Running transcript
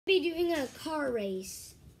Be doing a car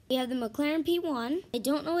race. We have the McLaren P1. I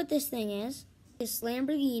don't know what this thing is. This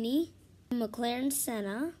Lamborghini, McLaren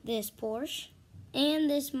Senna, this Porsche, and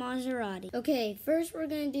this Maserati. Okay, first we're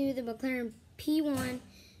going to do the McLaren P1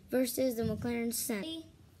 versus the McLaren Senna. Ready,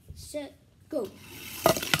 set, go.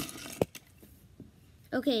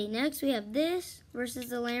 Okay, next we have this versus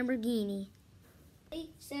the Lamborghini. Ready,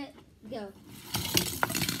 set, go.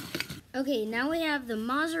 Okay, now we have the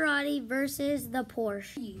Maserati versus the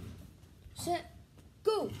Porsche. Ready, set,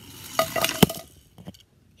 go.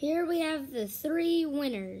 Here we have the 3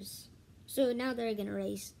 winners. So now they're gonna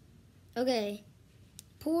race. Okay,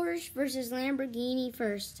 Porsche versus Lamborghini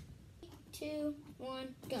first. 2,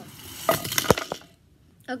 1, go.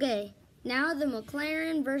 Okay, now the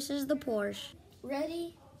McLaren versus the Porsche.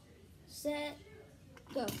 Ready, set,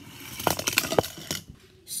 go.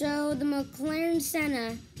 So the McLaren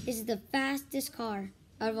Senna is the fastest car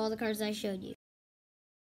out of all the cars I showed you.